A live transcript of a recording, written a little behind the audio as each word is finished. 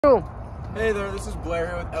Hey there, this is Blair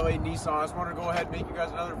here with LA Nissan. I just wanted to go ahead and make you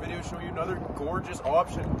guys another video, show you another gorgeous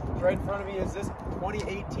option. Right in front of me is this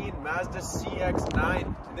 2018 Mazda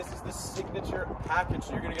CX-9, and this is the signature package.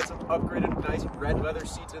 So you're going to get some upgraded, nice red leather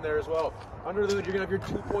seats in there as well. Under the hood, you're going to have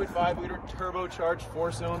your 2.5 liter turbocharged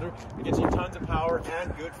 4-cylinder. It gets you tons of power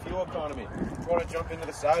and good fuel economy. If you want to jump into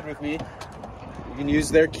the side with me, you can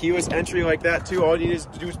use their keyless entry like that too. All you need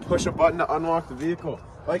to do is push a button to unlock the vehicle.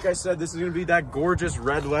 Like I said, this is going to be that gorgeous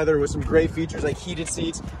red leather with some great features like heated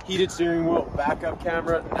seats, heated steering wheel, backup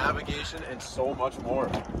camera, navigation, and so much more.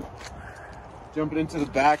 Jumping into the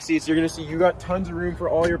back seats, you're going to see you got tons of room for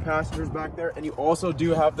all your passengers back there, and you also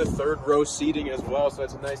do have the third row seating as well, so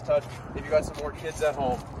it's a nice touch if you got some more kids at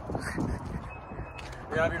home.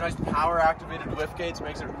 You have your nice power activated lift gates,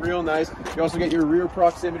 makes it real nice. You also get your rear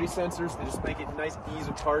proximity sensors. They just make it nice ease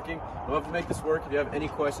of parking. I'd love to make this work. If you have any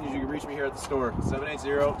questions, you can reach me here at the store,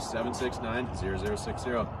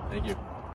 780-769-0060. Thank you.